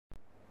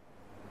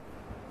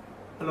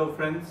Hello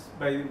friends,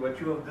 by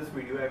virtue of this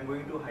video I am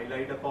going to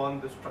highlight upon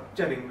the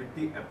structuring which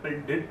the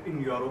Apple did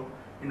in Europe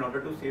in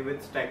order to save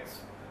its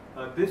tax.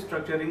 This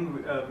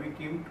structuring, we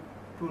came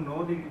to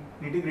know the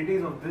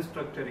nitty-gritties of this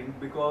structuring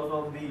because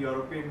of the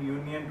European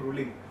Union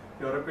ruling,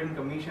 European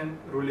Commission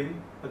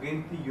ruling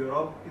against the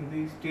Europe in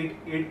the state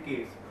aid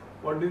case.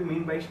 What do you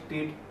mean by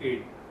state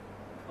aid?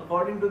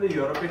 According to the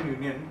European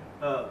Union,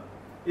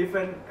 if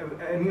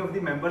any of the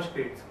member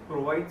states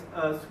provides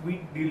a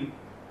sweet deal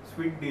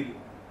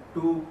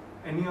to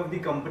any of the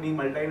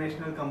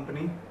multinational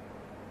company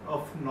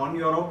of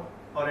non-Europe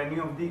or any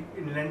of the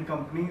inland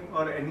company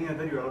or any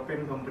other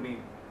European company,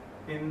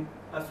 in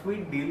a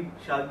sweet deal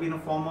shall be in a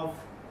form of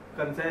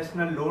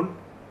concessional loan,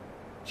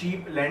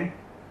 cheap land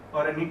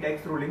or any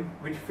tax ruling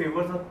which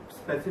favors a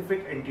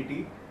specific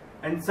entity,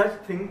 and such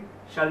thing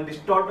shall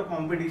distort the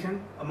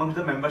competition amongst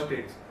the member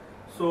states.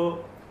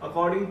 So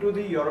according to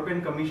the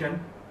European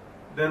Commission,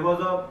 there was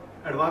a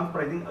advanced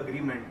pricing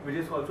agreement which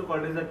is also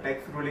called as a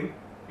tax ruling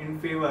in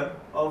favor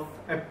of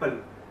Apple.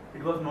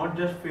 It was not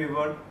just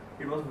favored,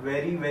 it was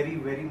very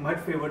much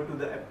favored to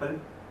the Apple,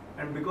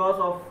 and because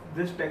of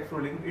this tax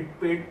ruling it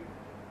paid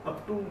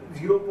up to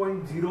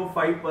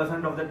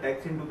 0.05% of the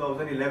tax in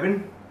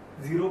 2011,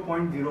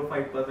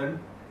 0.05%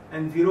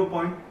 and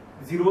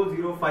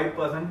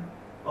 0.005%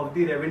 of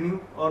the revenue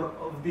or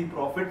of the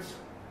profits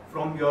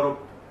from Europe,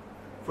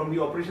 from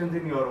the operations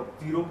in Europe,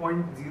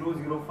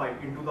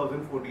 0.005 in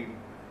 2014.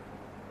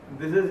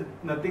 This is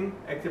nothing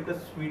except a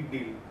sweet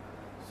deal.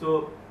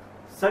 So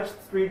such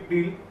sweet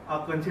deal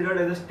are considered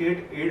as a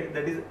state aid,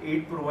 that is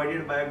aid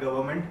provided by a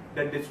government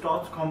that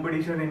distorts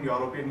competition in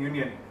European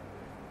Union.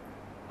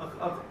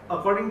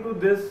 According to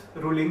this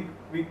ruling,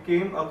 we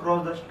came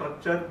across the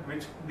structure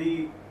which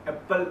the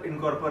Apple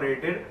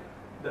incorporated,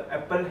 the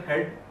Apple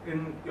had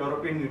in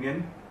European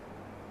Union.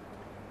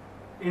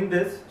 In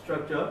this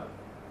structure,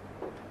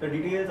 the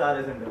details are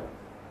as under.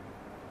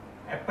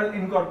 Apple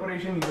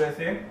Incorporation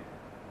USA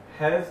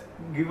has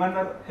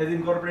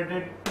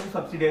incorporated two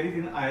subsidiaries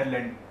in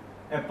Ireland,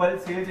 Apple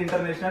Sales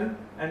International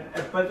and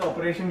Apple's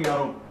Operation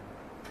Europe.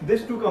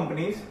 These two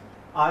companies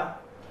are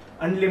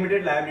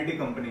unlimited liability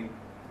company.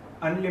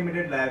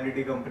 Unlimited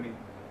liability company.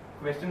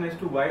 Question as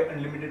to why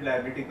unlimited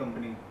liability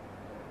company?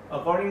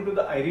 According to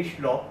the Irish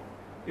law,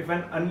 if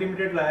an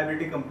unlimited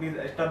liability company is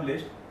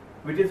established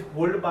which is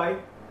held by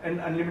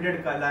an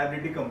unlimited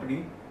liability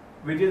company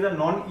which is a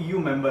non-EU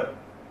member,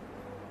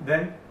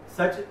 then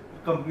such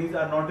companies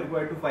are not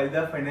required to file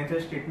their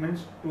financial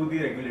statements to the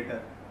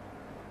regulator.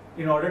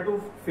 In order to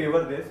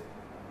favor this,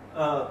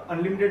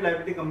 unlimited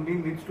liability company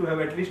needs to have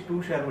at least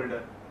two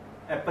shareholders.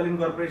 Apple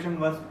Incorporation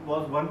was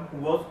one who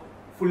was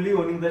fully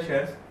owning the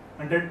shares,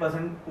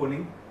 100%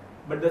 owning,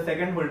 but the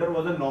second holder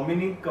was a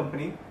nominee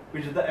company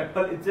which the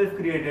Apple itself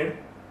created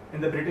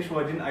in the British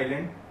Virgin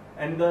Island,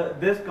 and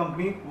this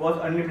company was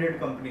unlimited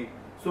company.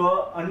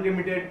 So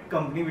unlimited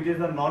company which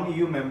is a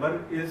non-EU member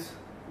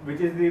which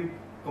is the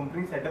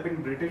company set up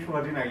in British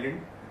Virgin Island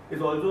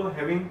is also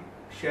having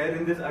share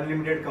in this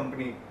unlimited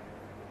company.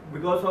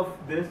 Because of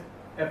this,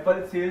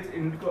 Apple Sales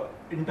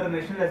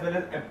International as well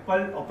as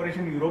Apple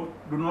Operation Europe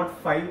do not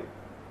file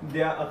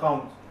their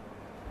accounts.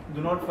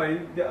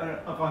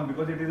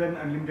 Because it is an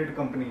unlimited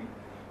company.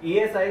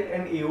 ASI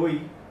and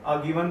AOE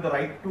are given the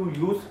right to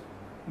use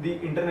the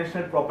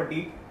international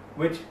property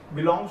which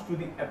belongs to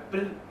the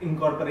Apple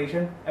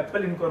Incorporation.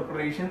 Apple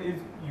Incorporation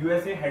is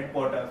USA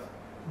headquarters.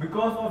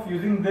 Because of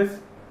using this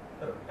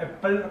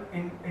Apple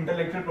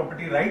intellectual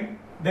property right,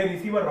 they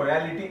receive a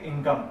royalty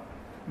income.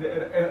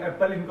 The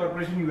Apple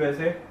Incorporation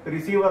USA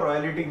receive a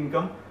royalty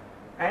income,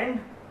 and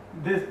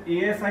this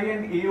ASI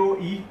and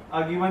AOE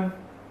are given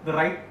the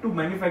right to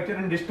manufacture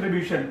and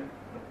distribution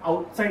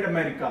outside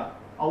America,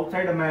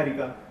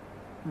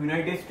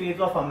 United States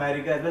of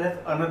America, as well as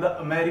another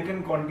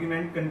American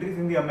continent, countries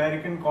in the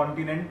American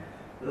continent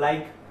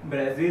like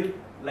Brazil,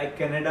 like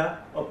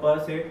Canada or per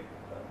se.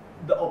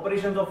 The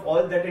operations of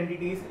all that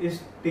entities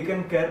is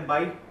taken care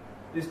by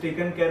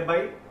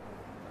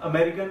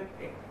American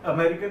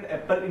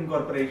Apple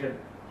Incorporation.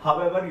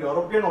 However,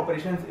 European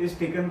operations is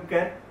taken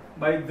care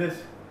by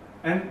this,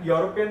 and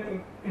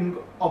European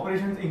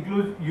operations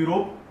include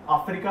Europe,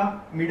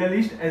 Africa, Middle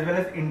East as well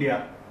as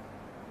India.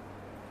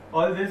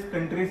 All these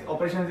countries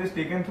operations is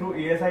taken through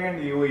ASI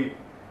and AOE.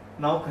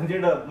 Now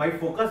consider, my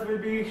focus will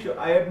be,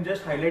 I am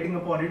just highlighting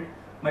upon it,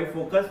 my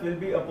focus will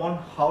be upon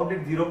how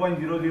did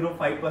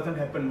 0.005%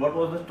 happen, what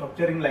was the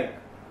structuring like.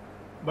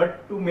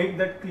 But to make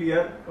that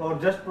clear or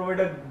just provide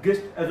a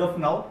gist as of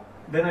now,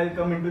 then I will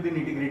come into the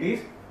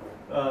nitty-gritties.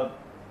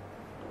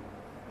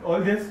 All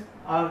this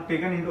are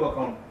taken into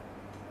account.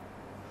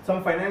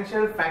 Some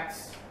financial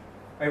facts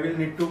I will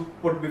need to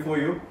put before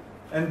you,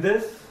 and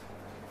this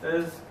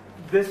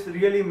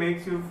really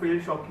makes you feel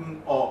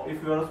shocking awe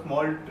if you are a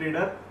small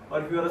trader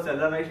or if you are a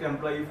salarized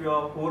employee, if you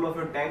are whole of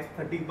your tax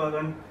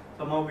 30%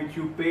 somehow which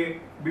you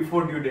pay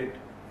before due date,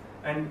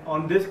 and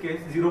on this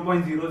case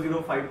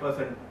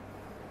 0.005%.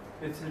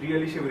 It's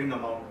really shivering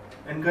amount.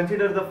 And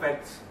consider the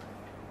facts.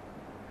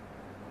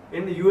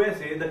 In the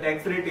USA, the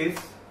tax rate is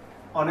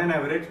on an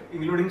average,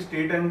 including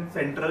state and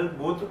central,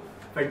 both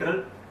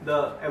federal,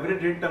 the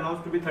average rate turns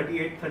out to be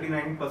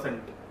 38-39%.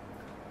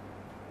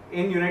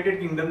 In United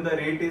Kingdom, the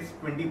rate is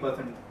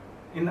 20%.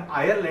 In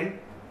Ireland,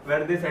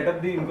 where they set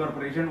up the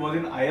incorporation, was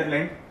in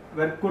Ireland,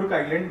 where Cork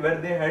Island, where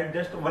they had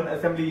just one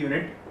assembly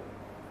unit,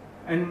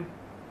 and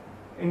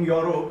in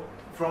Europe,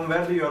 from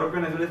where the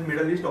European as well as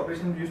Middle East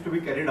operations used to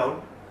be carried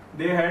out,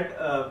 they had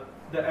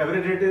the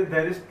average rate is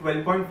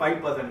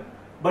 12.5%,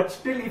 but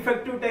still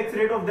effective tax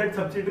rate of that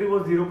subsidiary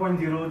was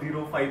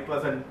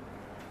 0.005%,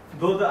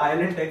 though the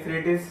Ireland tax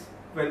rate is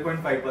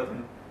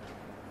 12.5%.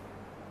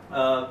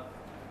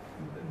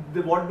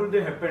 What do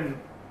they happen?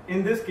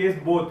 In this case,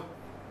 both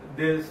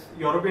this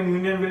European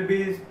Union will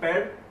be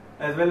spared,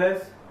 as well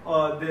as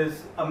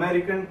this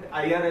American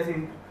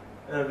IRS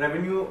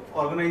revenue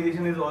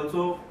organization is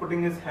also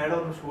putting his head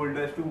on his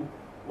shoulders to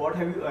what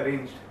have you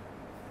arranged.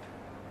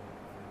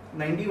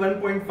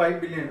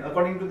 91.5 billion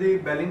according to the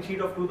balance sheet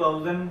of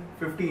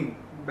 2015,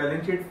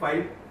 balance sheet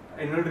 5,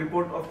 annual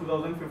report of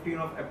 2015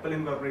 of Apple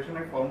Incorporation.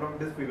 I found out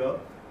this figure.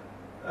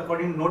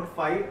 According to note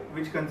 5,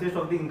 which consists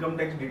of the income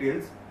tax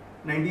details,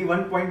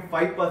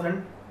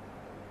 91.5%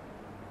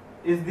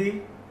 is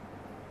the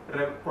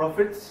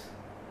profits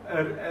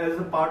as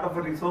a part of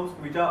a resource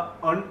which are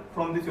earned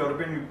from this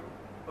European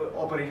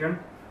operation,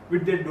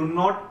 which they do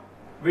not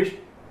wish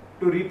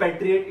to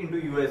repatriate into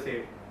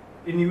USA.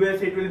 In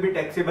USA it will be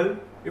taxable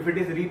if it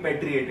is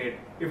repatriated.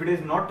 If it is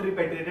not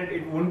repatriated,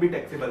 it won't be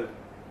taxable.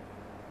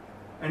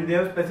 And they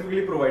have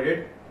specifically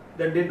provided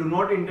that they do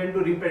not intend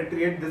to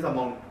repatriate this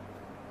amount.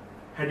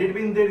 Had it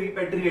been they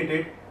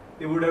repatriated,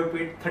 they would have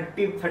paid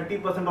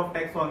 30% of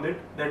tax on it,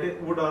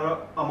 that would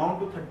amount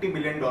to $30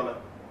 billion.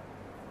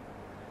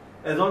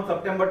 As on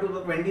September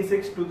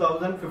 26,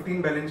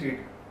 2015 balance sheet,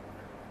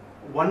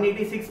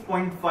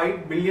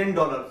 $186.5 billion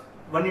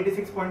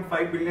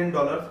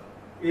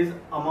is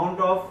amount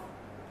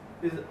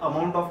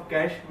of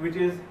cash which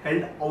is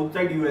held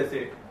outside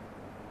USA.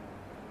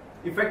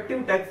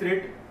 Effective tax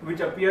rate which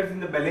appears in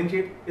the balance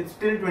sheet is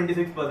still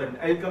 26%.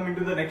 I'll come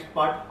into the next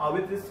part how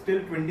it is still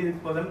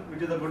 26%,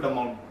 which is a good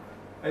amount.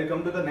 I'll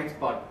come to the next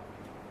part.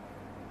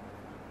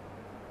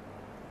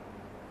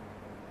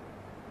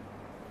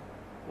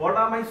 What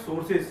are my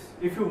sources?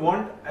 If you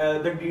want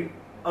a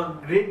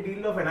great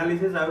deal of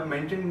analysis, I have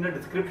mentioned in the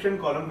description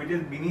column, which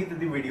is beneath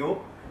the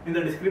video. In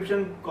the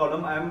description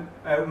column, I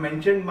have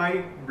mentioned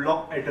my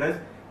blog address.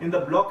 In the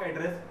blog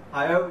address,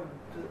 I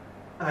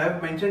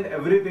have mentioned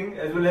everything,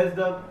 as well as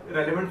the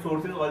relevant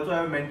sources also I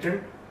have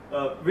mentioned,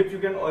 which you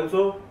can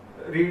also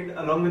read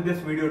along with this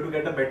video to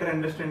get a better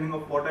understanding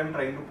of what I am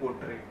trying to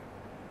portray.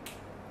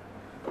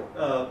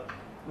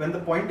 When the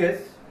point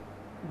is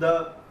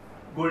the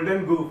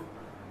golden goose,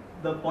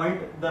 the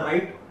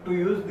right to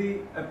use the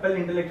Apple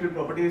intellectual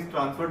property is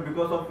transferred,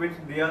 because of which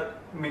they are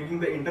making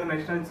the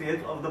international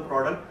sales of the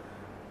product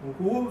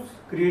whose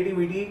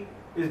creativity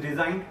is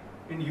designed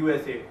in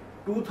USA.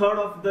 2/3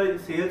 of the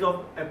sales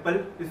of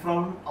Apple is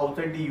from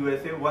outside the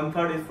USA,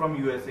 1/3 is from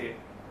USA.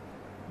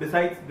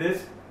 Besides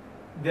this,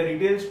 the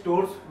retail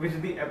stores which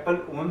the Apple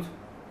owns,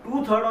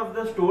 2/3 of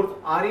the stores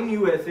are in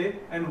USA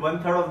and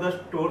 1/3 of the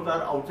stores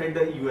are outside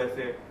the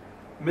USA.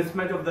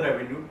 Mismatch of the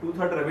revenue.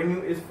 2/3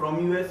 revenue is from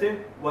USA,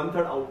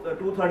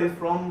 2/3 is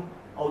from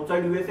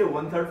outside USA,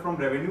 1/3 from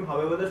revenue.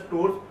 However, the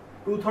stores,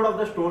 2/3 of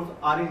the stores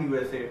are in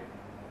USA.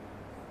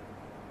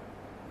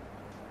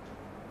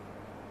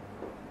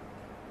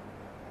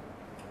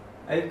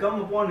 I'll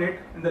come upon it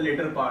in the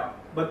later part,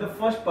 but the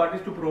first part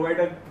is to provide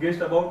a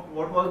gist about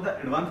what was the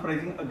advance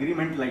pricing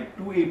agreement like.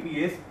 2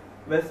 APAs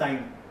were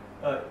signed.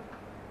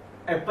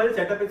 Apple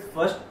set up its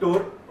first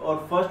store or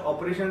first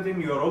operations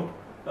in Europe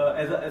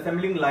as an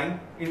assembling line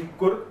in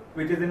Cork,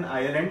 which is in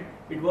Ireland.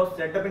 It was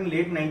set up in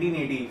late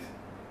 1980s.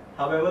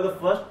 However, the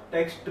first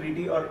tax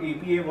treaty or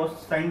APA was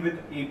signed with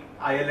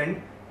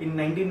Ireland in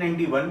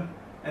 1991,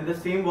 and the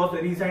same was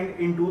re-signed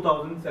in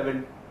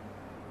 2007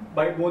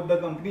 by both the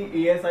company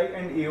ASI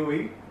and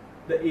AOE.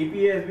 The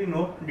APA, as we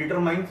know,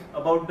 determines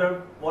about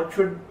what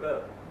should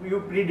you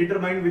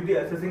predetermine with the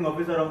assessing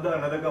officer of the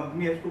another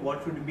company as to what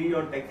should be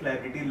your tax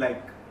liability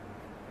like.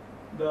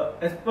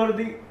 As per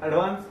the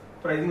advance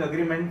pricing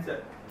agreements,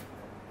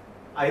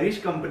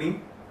 Irish company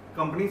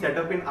set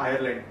up in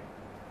Ireland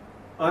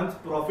earns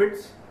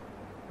profits,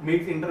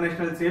 makes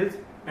international sales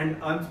and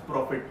earns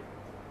profit.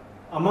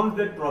 Amongst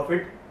that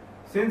profit,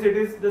 since it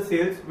is the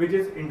sales which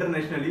is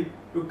internationally,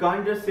 you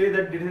can't just say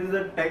that this is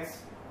the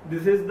tax,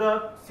 this is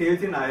the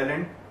sales in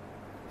Ireland.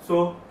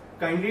 So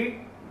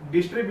kindly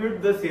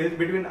distribute the sales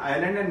between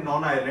Ireland and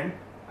non-Ireland.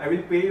 I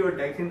will pay your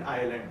tax in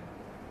Ireland.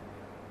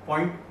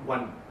 Point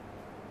 1.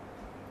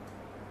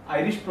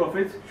 Irish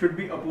profits should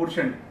be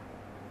apportioned.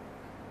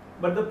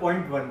 But the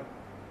point 1,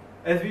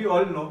 as we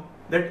all know,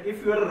 that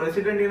if you are a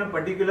resident in a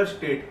particular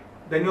state,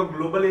 then your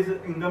global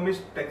income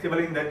is taxable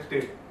in that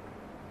state.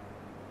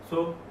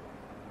 So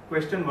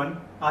question 1,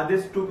 are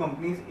these two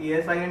companies,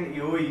 ASI and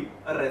AOE,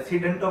 a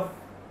resident of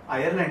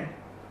Ireland?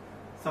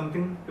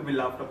 Something to be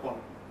laughed upon.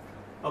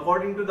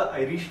 According to the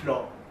Irish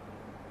law,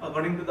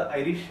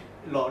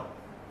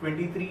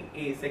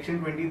 23A, section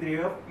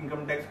 23 of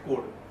income tax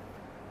code.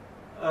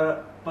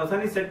 A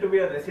person is said to be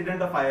a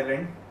resident of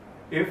Ireland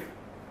if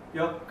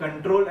your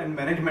control and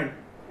management,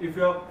 if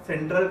your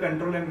central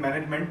control and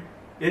management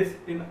is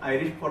in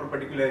Irish for a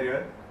particular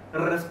year,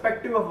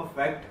 irrespective of the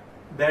fact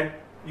that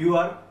you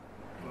are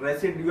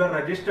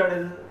registered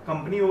as a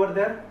company over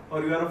there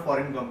or you are a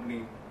foreign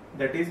company.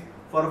 That is,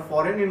 for a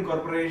foreign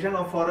incorporation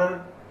or for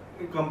a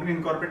company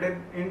incorporated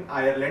in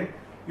Ireland,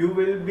 you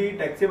will be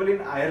taxable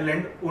in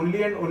Ireland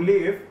only and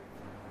only if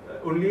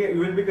you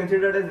will be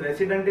considered as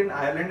resident in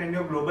Ireland, and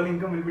your global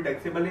income will be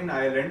taxable in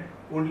Ireland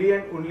only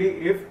and only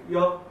if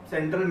your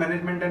central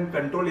management and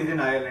control is in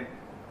Ireland.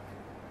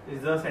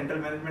 Is the central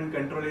management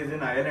control is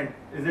in Ireland?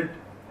 Is it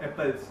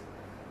Apple's?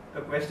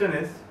 The question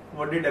is,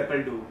 what did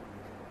Apple do?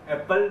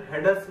 Apple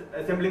had a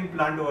assembling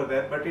plant over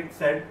there, but it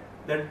said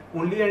that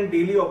only and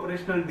daily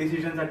operational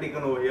decisions are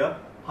taken over here.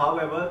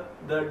 However,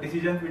 the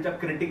decisions which are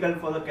critical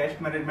for the cash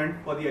management,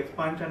 for the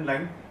expansion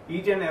line,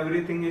 each and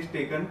everything is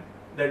taken.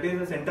 That is,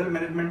 the central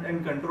management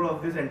and control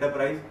of this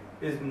enterprise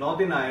is not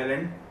in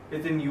Ireland,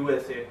 it's in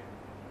USA.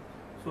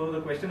 So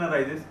the question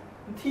arises,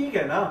 ठीक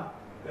है ना?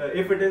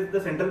 If it is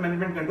the central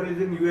management control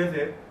is in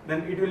USA,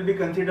 then it will be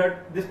considered,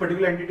 this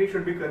particular entity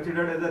should be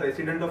considered as a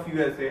resident of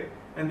USA,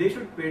 and they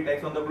should pay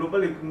tax on the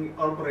global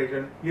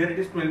corporation. Here it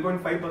is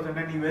 12.5%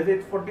 and USA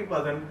it's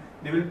 40%.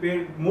 They will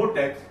pay more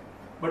tax.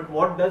 But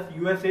what does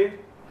USA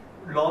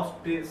law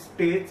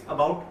states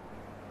about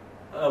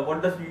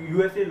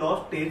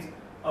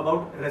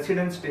about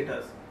resident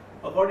status?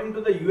 According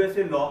to the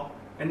USA law,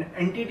 an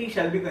entity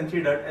shall be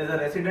considered as a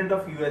resident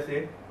of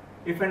USA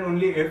if and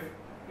only if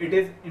it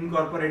is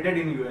incorporated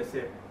in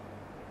USA.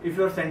 If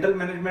your central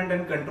management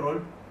and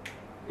control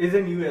is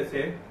in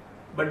USA,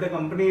 but the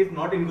company is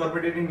not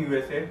incorporated in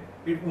USA,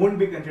 it won't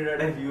be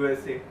considered as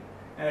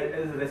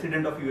as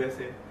resident of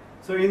USA.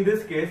 So in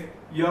this case,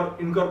 your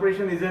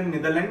incorporation is in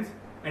Netherlands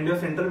and your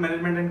central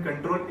management and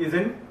control is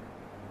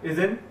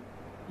in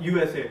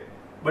USA,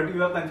 but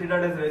you are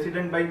considered as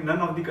resident by none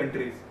of the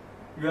countries.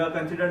 You are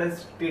considered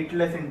as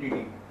stateless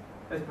entity,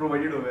 as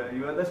provided over here.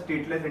 You are the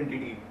stateless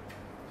entity.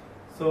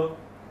 So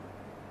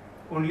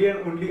only and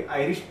only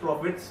Irish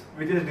profits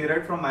which is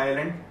derived from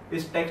Ireland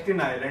is taxed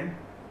in Ireland,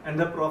 and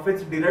the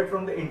profits derived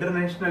from the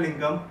international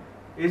income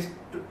is,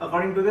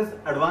 according to this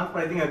advance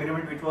pricing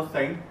agreement which was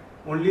signed,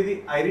 only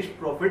the Irish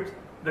profits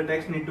the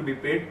tax need to be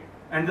paid,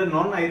 and the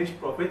non-Irish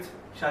profits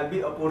shall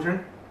be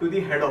apportioned to the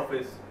head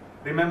office.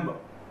 Remember,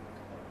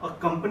 a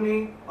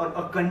company or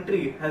a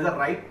country has a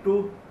right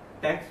to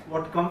tax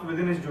what comes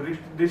within its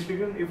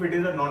jurisdiction if it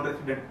is a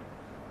non-resident.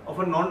 Of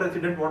a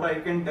non-resident, what I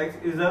can tax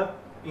is a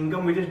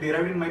income which is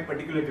derived in my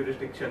particular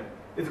jurisdiction.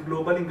 Its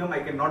global income I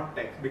cannot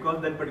tax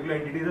because that particular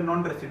entity is a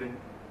non-resident.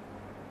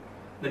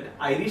 That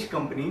Irish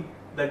company,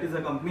 that is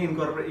a company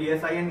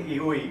incorporated ASI and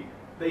AOE,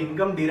 the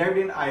income derived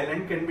in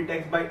Ireland can be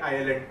taxed by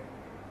Ireland,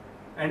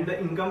 and the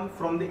income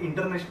from the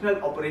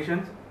international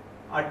operations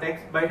are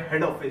taxed by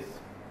head office.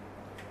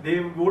 They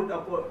won't,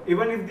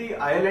 even if the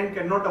Ireland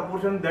cannot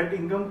apportion that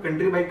income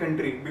country by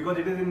country, because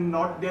it is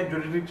not their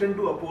jurisdiction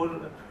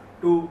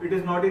it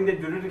is not in the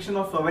jurisdiction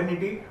of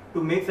sovereignty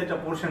to make such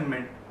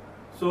apportionment.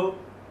 So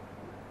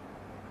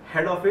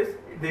head office,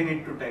 they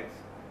need to tax.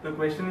 The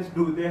question is,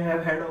 do they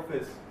have head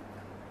office?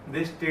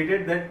 They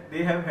stated that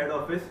they have head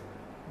office,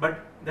 but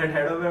that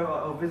head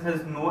office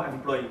has no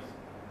employees.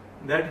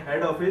 That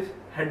head office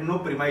had no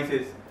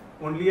premises.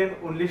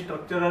 Only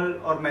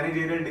structural or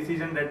managerial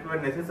decisions that were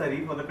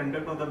necessary for the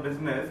conduct of the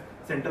business,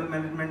 central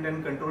management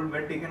and control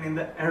were taken in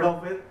the head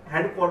office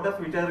headquarters,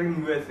 which are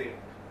in USA,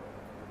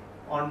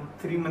 on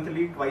 3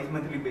 monthly, twice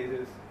monthly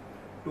basis,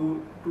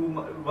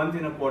 once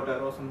in a quarter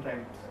or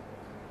sometimes.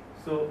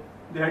 So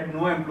they had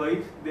no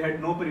employees, they had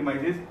no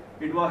premises.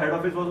 Head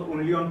office was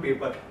only on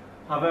paper.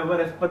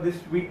 However, as per this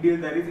sweet deal,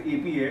 there is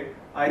APA,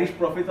 Irish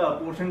profits are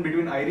apportioned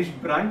between Irish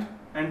branch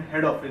and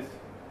head office.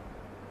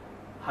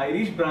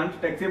 Irish branch,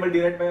 taxable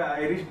derived by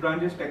Irish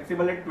branch, is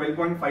taxable at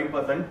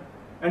 12.5%,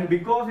 and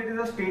because it is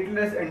a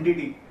stateless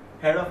entity,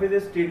 head office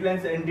is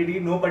stateless entity,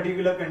 no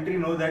particular country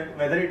knows that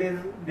whether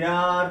they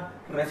are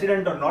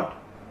resident or not.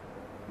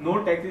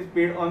 No tax is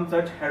paid on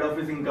such head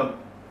office income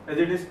as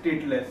it is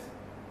stateless.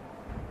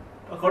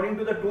 According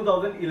to the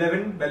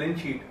 2011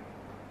 balance sheet,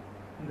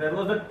 there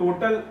was a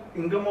total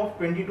income of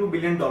 $22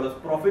 billion,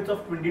 profits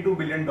of $22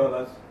 billion.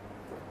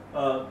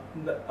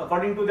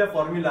 According to the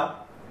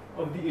formula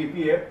of the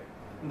APA,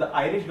 the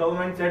Irish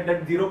government said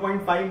that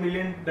 $0.5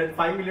 million, that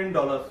 $5 million,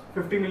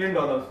 $50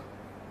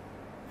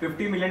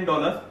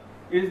 million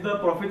is the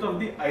profits of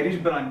the Irish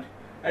branch,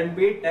 and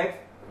paid tax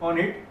on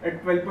it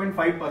at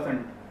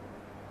 12.5%.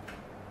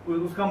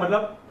 उसका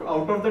मतलब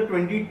out of the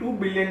 $22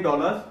 billion,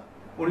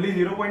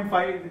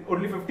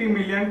 only 50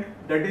 million,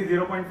 that is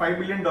 $0.5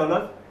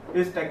 billion,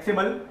 is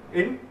taxable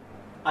in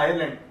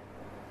Ireland,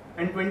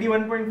 and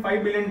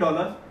 $21.5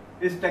 billion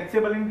is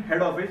taxable in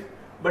head office,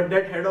 but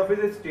that head office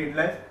is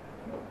stateless.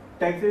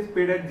 Tax is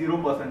paid at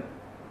 0%.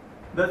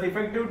 Thus,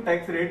 effective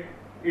tax rate,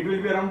 it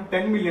will be around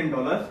 $10 million.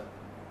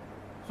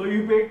 So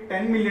you pay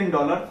 $10 million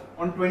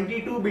on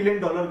 $22 billion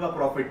का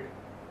profit.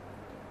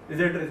 Is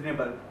it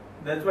reasonable?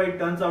 That's why it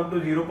turns out to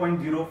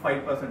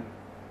 0.05%.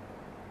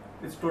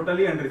 It's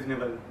totally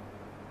unreasonable.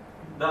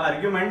 The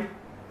argument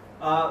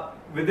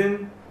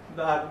within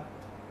the,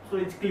 so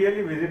it's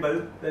clearly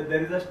visible that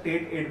there is a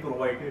state aid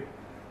provided,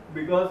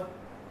 because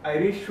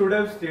Irish should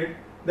have stated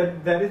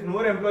that there is no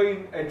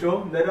employee in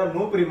HO, there are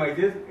no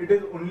premises, it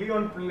is only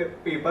on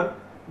paper.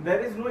 There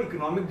is no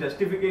economic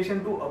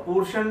justification to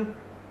apportion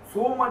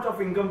so much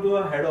of income to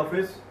a head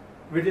office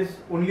which is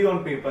only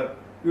on paper.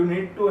 You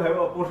need to have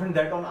apportioned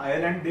that on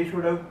Ireland. They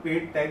should have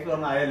paid tax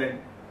on Ireland.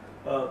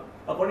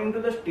 According to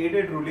the state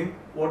aid ruling,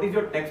 what is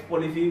your tax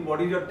policy,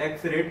 what is your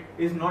tax rate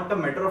is not a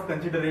matter of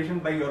consideration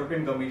by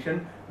European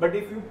Commission. But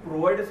if you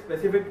provide a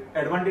specific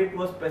advantage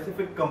to a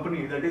specific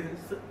company that is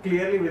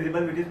clearly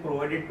visible, which is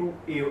provided to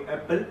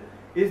Apple,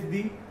 is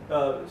the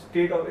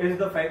is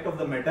the fact of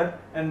the matter,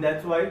 and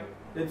that's why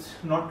it's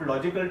not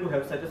logical to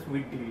have such a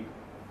sweet deal.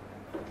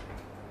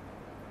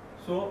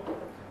 So,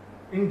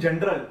 in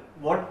general,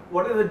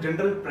 what is the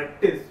general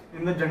practice?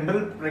 In the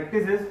general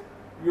practice is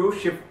you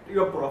shift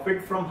your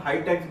profit from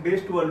high tax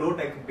base to a low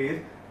tax base.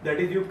 That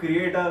is, you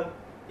create a,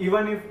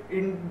 even if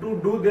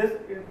to do this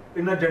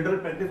in a general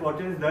practice,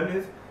 what is done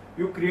is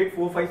you create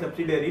 4-5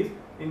 subsidiaries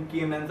in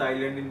Cayman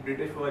Island, in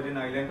British Virgin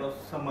Island, or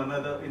some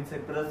another, in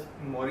Cyprus,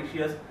 in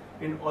Mauritius.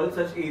 In all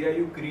such area,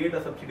 you create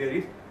a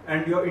subsidiaries,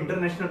 and your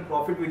international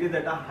profit, which is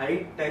at a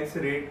high tax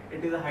rate,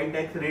 it is a high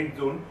tax rate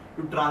zone,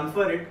 you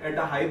transfer it at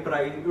a high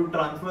price, you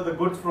transfer the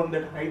goods from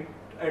that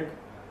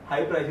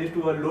high prices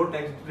to a low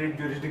tax rate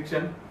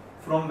jurisdiction,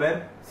 from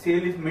where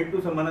sale is made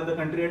to some another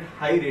country at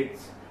high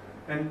rates,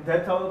 and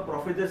that's how the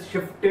profit is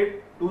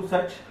shifted to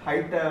such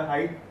high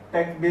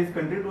tax based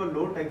country to a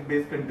low tax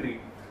based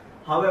country.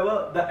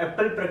 However, the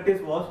Apple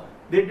practice was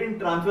they didn't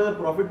transfer the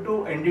profit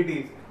to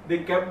entities. They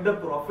kept the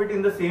profit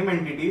in the same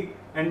entity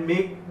and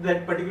make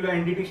that particular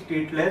entity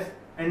stateless,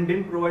 and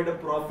didn't provide a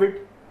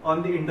profit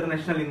on the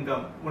international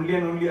income. Only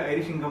and only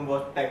Irish income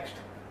was taxed.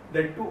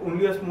 That too,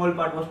 only a small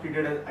part was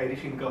treated as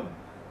Irish income.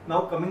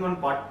 Now coming on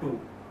part 2,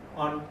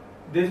 on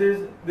this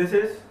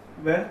is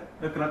where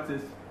the crux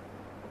is.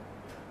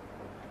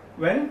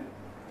 When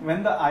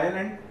the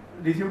Ireland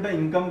received the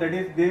income, that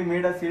is, they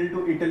made a sale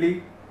to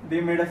Italy,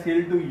 they made a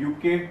sale to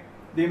UK,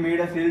 they made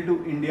a sale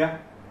to India,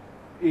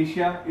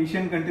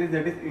 Asian countries,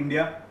 that is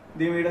India,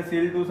 they made a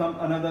sale to some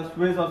another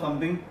Swiss or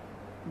something,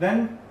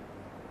 then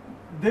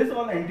this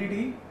all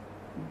entities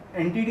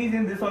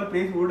in this all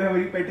place would have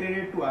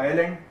repatriated to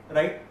Ireland,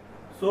 right?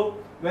 So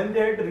when they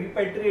had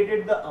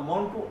repatriated the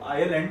amount to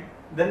Ireland,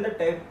 then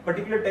the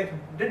particular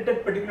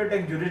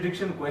tax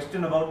jurisdiction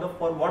question about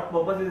for what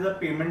purpose is the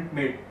payment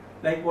made,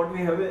 like what we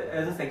have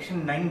as a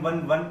section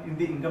 911 in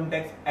the Income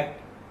Tax Act,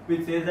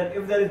 which says that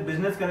if there is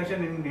business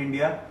connection in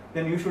India,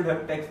 then you should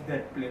have taxed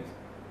that place.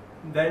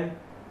 Then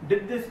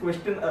did this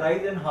question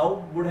arise, and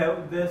how would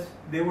have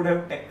they would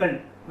have tackled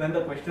when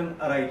the question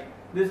arise?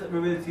 This we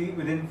will see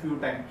within few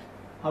times.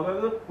 However,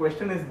 the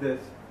question is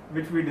this,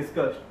 which we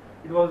discussed.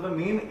 It was the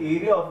main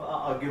area of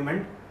our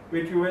argument,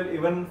 which you will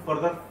even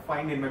further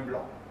find in my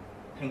blog.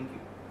 Thank you.